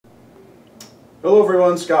Hello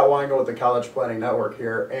everyone, Scott Weingold with the College Planning Network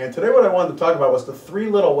here, and today what I wanted to talk about was the 3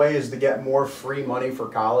 little ways to get more free money for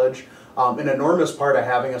college. An enormous part of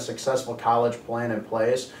having a successful college plan in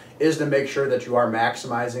place is to make sure that you are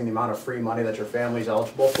maximizing the amount of free money that your family is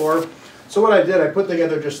eligible for. So what I did, I put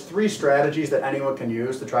together just 3 strategies that anyone can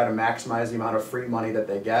use to try to maximize the amount of free money that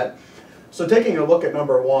they get. So taking a look at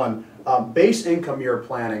number 1, base income year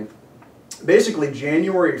planning. Basically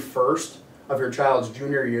January 1st of your child's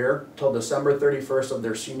junior year till December 31st of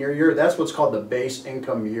their senior year, that's what's called the base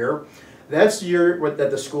income year. That's the year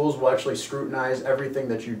that the schools will actually scrutinize everything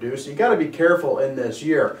that you do. So you got to be careful in this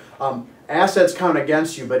year. Assets count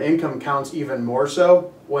against you, but income counts even more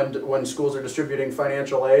so when schools are distributing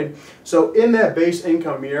financial aid. So in that base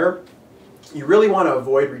income year, you really want to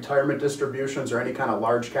avoid retirement distributions or any kind of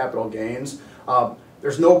large capital gains.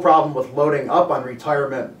 There's no problem with loading up on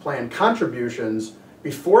retirement plan contributions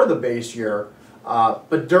before the base year,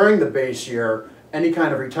 but during the base year, any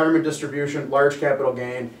kind of retirement distribution, large capital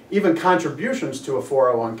gain, even contributions to a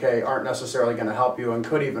 401k aren't necessarily going to help you and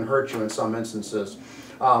could even hurt you in some instances.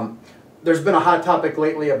 There's been a hot topic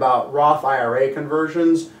lately about Roth IRA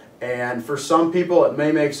conversions, and for some people it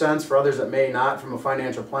may make sense, for others it may not from a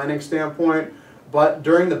financial planning standpoint, but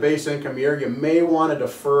during the base income year you may want to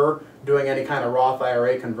defer doing any kind of Roth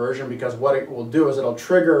IRA conversion, because what it will do is it'll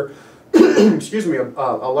trigger excuse me, a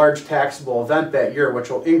large taxable event that year, which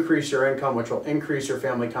will increase your income, which will increase your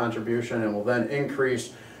family contribution, and will then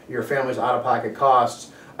increase your family's out-of-pocket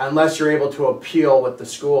costs, unless you're able to appeal with the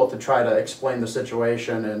school to try to explain the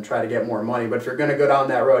situation and try to get more money. But if you're going to go down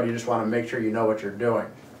that road, you just want to make sure you know what you're doing.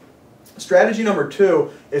 Strategy number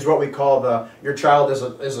 2 is what we call the your child is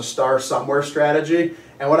a star somewhere strategy.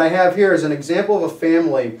 And what I have here is an example of a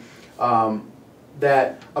family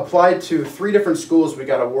that applied to 3 different schools. We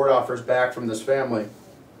got award offers back from this family.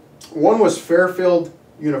 One was Fairfield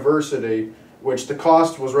University, which the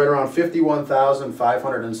cost was right around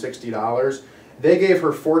 $51,560. They gave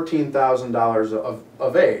her $14,000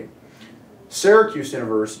 of aid. Syracuse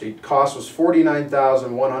University, cost was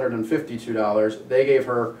 $49,152. They gave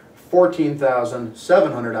her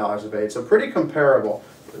 $14,700 of aid. So pretty comparable,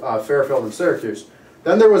 Fairfield and Syracuse.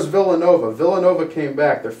 Then there was Villanova. Villanova came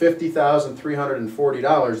back. They're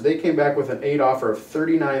 $50,340. They came back with an aid offer of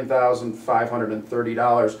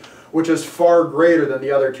 $39,530, which is far greater than the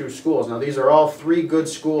other 2 schools. Now these are all 3 good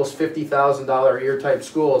schools, $50,000 a year type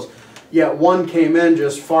schools, yet one came in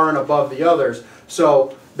just far and above the others.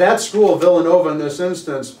 So that school, Villanova in this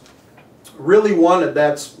instance, really wanted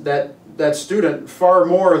that student far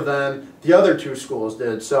more than the other 2 schools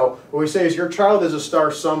did. So what we say is your child is a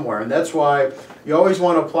star somewhere, and that's why you always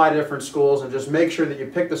want to apply to different schools and just make sure that you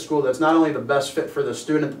pick the school that's not only the best fit for the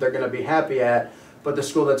student that they're going to be happy at, but the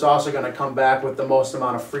school that's also going to come back with the most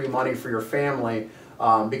amount of free money for your family,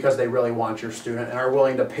 because they really want your student and are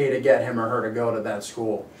willing to pay to get him or her to go to that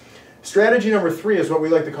school. Strategy number 3 is what we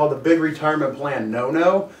like to call the big retirement plan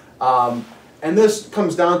no-no. And this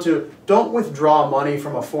comes down to, don't withdraw money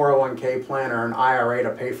from a 401k plan or an IRA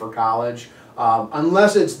to pay for college,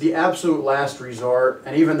 unless it's the absolute last resort,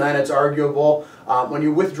 and even then it's arguable. When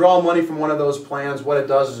you withdraw money from one of those plans, what it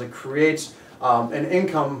does is it creates an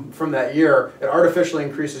income from that year. It artificially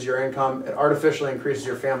increases your income, it artificially increases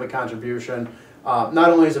your family contribution.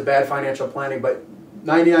 Not only is it bad financial planning, but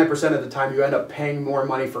 99% of the time you end up paying more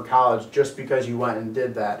money for college just because you went and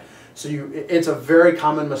did that. So it's a very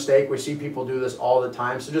common mistake. We see people do this all the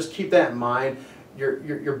time. So just keep that in mind.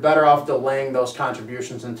 You're better off delaying those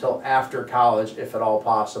contributions until after college, if at all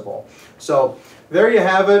possible. So there you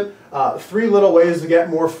have it. 3 little ways to get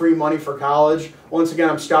more free money for college. Once again,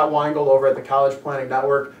 I'm Scott Weingold over at the College Planning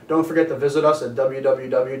Network. Don't forget to visit us at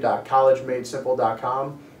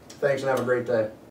www.collegemadesimple.com. Thanks and have a great day.